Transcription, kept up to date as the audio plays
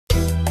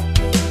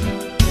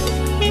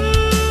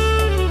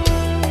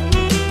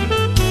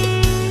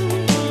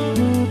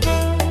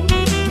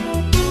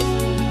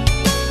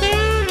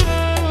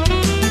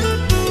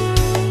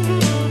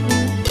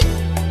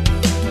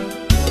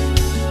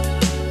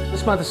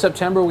month of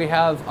September we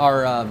have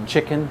our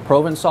chicken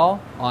Provencal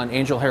on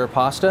angel hair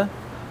pasta.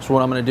 So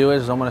what I'm going to do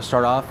is I'm going to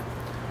start off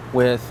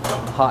with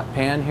a hot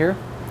pan here.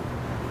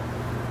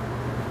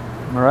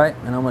 All right,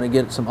 and I'm going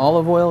to get some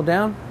olive oil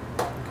down.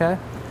 Okay,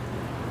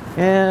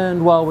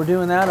 and while we're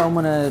doing that, I'm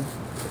going to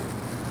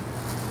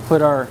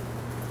put our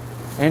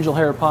angel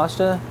hair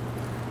pasta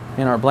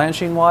in our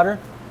blanching water.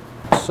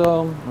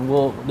 So what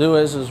we'll do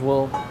is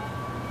we'll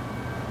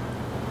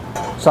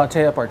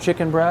saute up our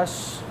chicken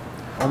breasts.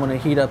 I'm going to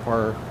heat up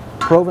our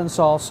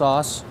Provencal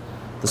sauce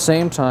at the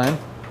same time.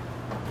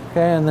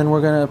 Okay, and then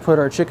we're going to put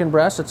our chicken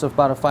breast. It's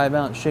about a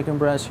 5-ounce chicken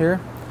breast here.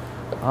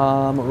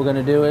 What we're going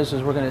to do is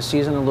we're going to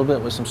season a little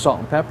bit with some salt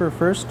and pepper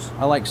first.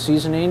 I like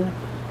seasoning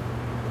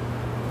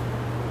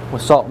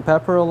with salt and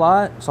pepper a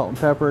lot. Salt and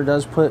pepper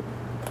does put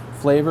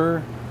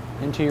flavor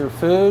into your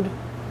food.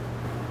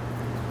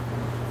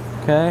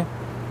 Okay.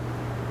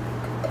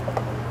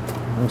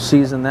 We'll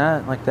season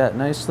that like that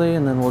nicely,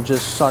 and then we'll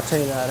just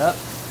saute that up.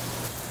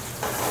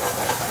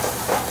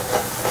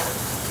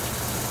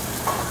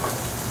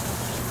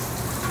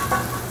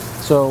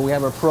 So we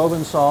have our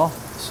Provencal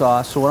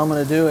sauce. So what I'm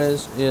going to do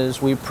is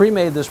we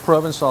pre-made this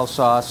Provencal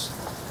sauce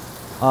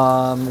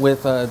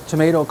with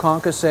tomato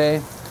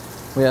concasse.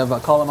 We have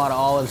Kalamata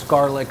olives,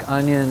 garlic,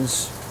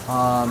 onions.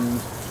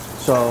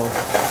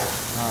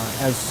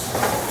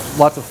 Has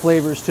lots of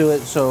flavors to it.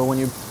 So when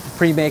you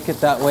pre-make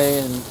it that way,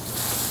 and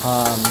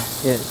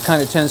it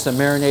kind of tends to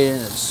marinate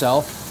in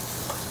itself.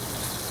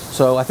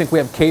 So I think we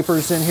have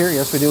capers in here.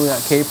 Yes, we do. We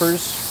got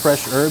capers,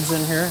 fresh herbs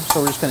in here.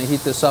 So we're just going to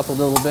heat this up a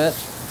little bit.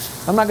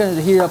 I'm not going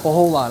to heat it up a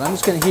whole lot. I'm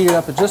just going to heat it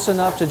up just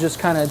enough to just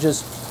kind of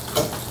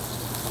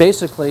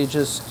basically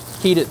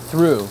heat it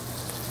through.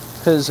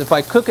 Because if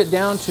I cook it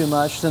down too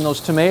much, then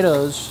those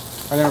tomatoes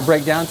are going to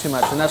break down too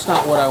much, and that's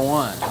not what I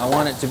want. I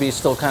want it to be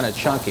still kind of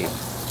chunky.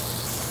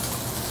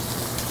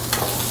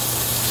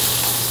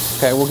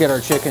 Okay, we'll get our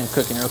chicken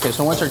cooking here. Okay,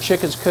 so once our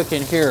chicken's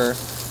cooking here,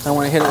 I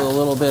want to hit it with a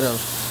little bit of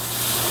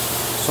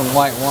some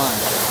white wine.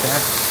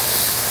 Okay.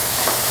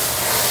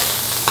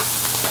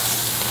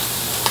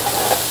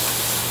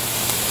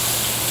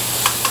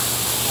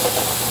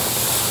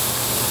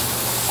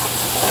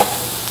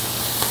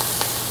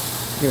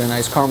 Get a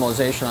nice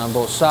caramelization on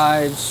both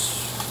sides.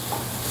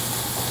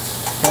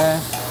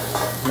 Okay.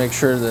 Make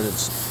sure that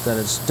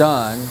it's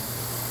done.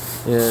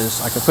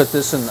 I can put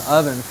this in the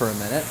oven for a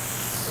minute.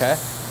 Okay.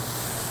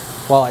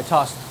 While I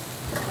toss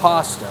the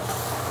pasta.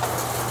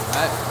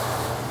 Right.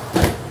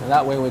 And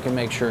that way we can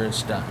make sure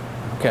it's done.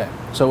 Okay.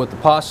 So with the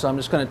pasta, I'm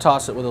just going to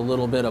toss it with a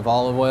little bit of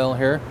olive oil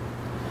here.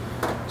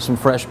 Some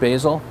fresh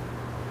basil.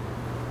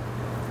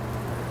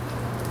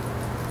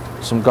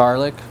 Some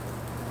garlic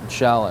and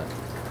shallot.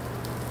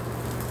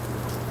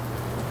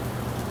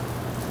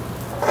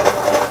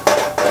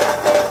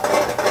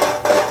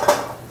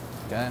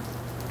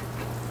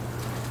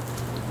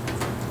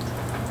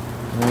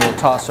 And we'll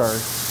toss our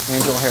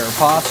angel hair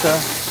pasta,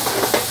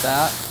 like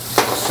that,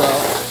 so.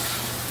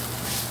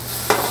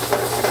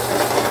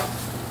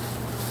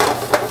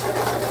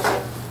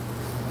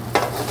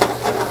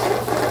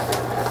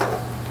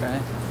 Okay.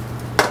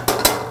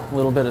 A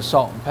little bit of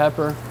salt and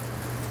pepper,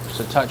 just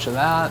a touch of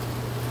that.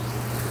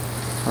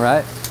 All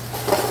right.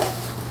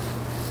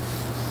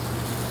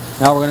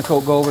 Now we're going to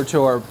go over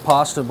to our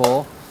pasta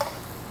bowl,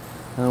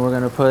 and we're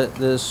going to put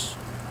this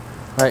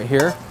right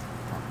here.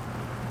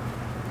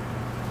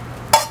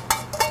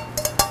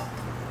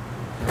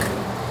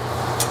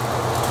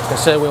 Like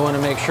I said, we want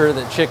to make sure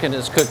that chicken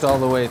is cooked all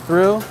the way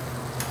through.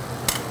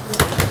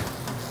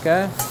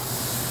 Okay.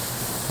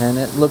 And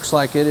it looks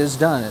like it is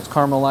done. It's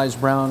caramelized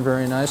brown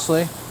very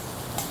nicely.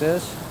 Like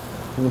this.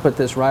 We can put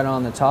this right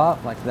on the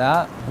top like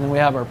that. And then we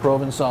have our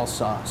Provencal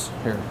sauce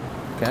here.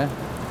 Okay.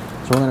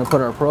 So we're going to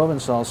put our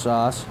Provencal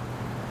sauce,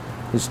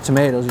 these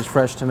tomatoes, these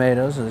fresh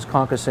tomatoes, and these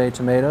concasse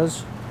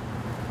tomatoes,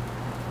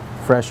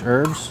 fresh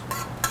herbs,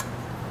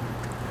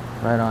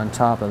 right on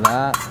top of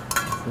that.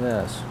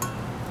 This.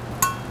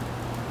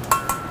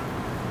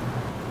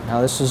 Now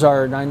this is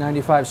our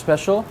 $9.95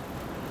 special,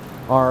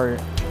 our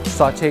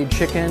sautéed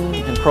chicken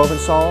and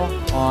Provencal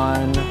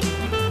on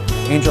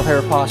angel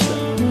hair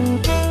pasta.